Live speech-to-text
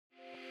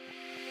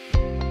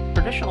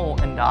Traditional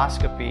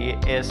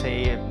endoscopy is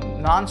a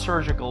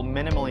non-surgical,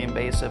 minimally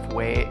invasive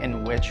way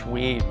in which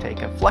we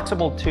take a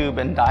flexible tube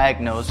and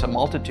diagnose a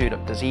multitude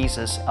of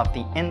diseases of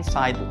the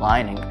inside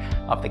lining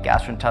of the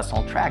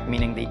gastrointestinal tract,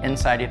 meaning the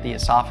inside of the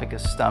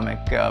esophagus, stomach,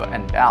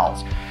 and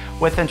bowels.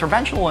 With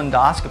interventional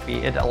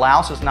endoscopy, it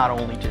allows us not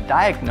only to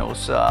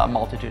diagnose a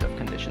multitude of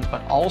conditions,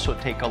 but also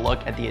take a look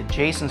at the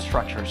adjacent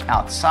structures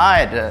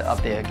outside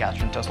of the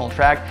gastrointestinal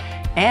tract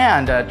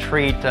and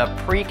treat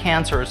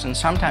precancerous and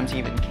sometimes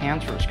even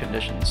cancerous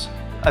conditions.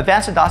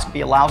 Advanced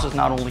endoscopy allows us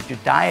not only to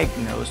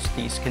diagnose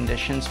these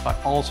conditions, but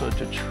also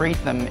to treat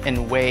them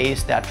in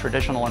ways that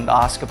traditional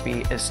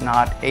endoscopy is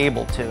not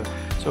able to.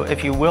 So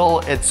if you will,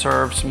 it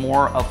serves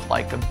more of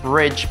like a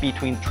bridge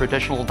between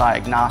traditional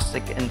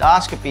diagnostic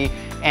endoscopy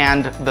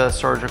and the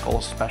surgical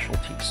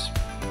specialties.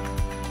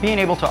 Being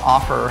able to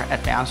offer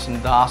advanced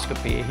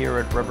endoscopy here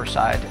at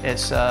Riverside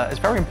is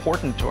very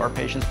important to our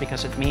patients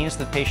because it means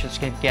that patients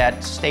can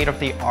get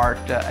state-of-the-art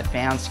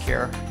advanced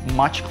care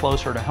much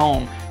closer to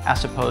home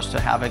as opposed to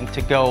having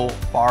to go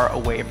far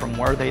away from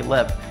where they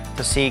live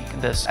to seek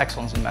this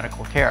excellence in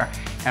medical care.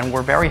 And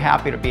we're very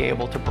happy to be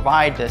able to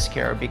provide this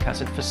care because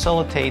it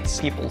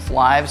facilitates people's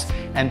lives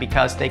and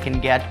because they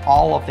can get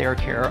all of their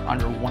care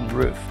under one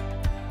roof.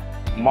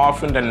 More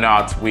often than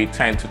not, we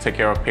tend to take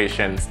care of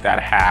patients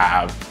that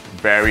have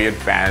very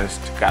advanced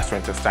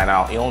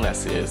gastrointestinal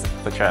illnesses,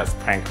 such as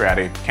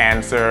pancreatic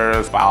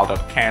cancers, bile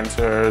duct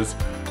cancers,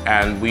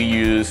 and we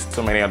use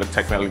so many other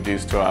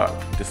technologies to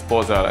our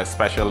disposal,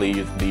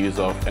 especially the use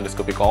of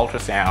endoscopic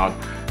ultrasound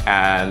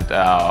and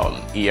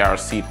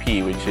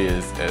ERCP, which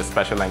is a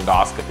special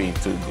endoscopy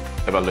to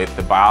evaluate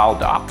the bile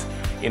duct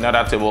in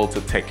order to be able to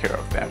take care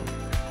of them.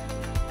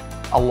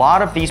 A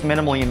lot of these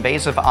minimally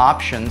invasive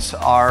options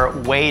are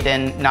weighed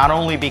in not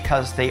only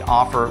because they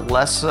offer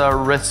less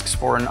risks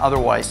for an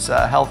otherwise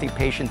healthy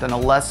patient and a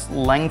less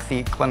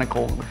lengthy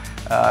clinical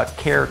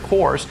care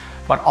course,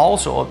 but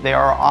also there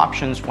are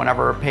options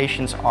whenever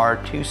patients are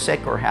too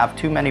sick or have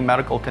too many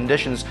medical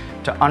conditions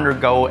to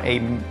undergo a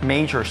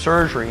major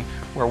surgery,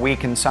 where we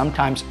can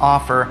sometimes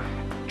offer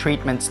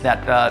treatments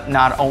that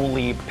not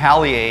only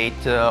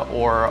palliate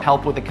or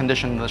help with the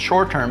condition in the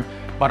short term,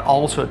 but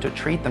also to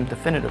treat them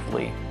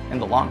definitively in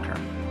the long term.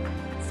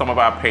 Some of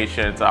our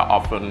patients are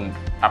often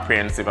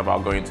apprehensive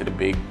about going to the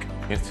big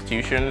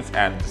institutions,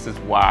 and this is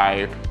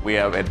why we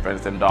have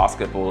advanced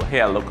endoscopy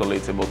here locally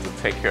to be able to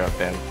take care of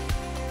them.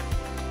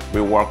 We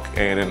work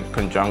in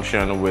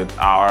conjunction with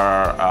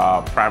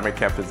our primary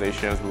care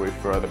physicians. We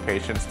refer the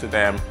patients to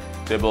them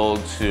to be able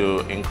to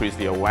increase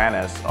the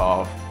awareness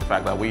of the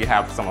fact that we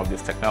have some of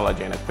this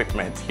technology and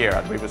equipment here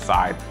at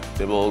Riverside to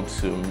be able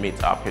to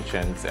meet our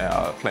patients'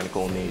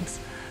 clinical needs.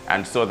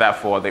 And so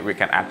therefore that we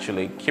can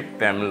actually keep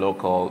them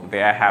local.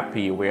 They are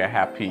happy, we are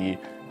happy,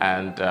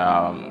 and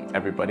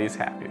everybody's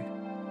happy.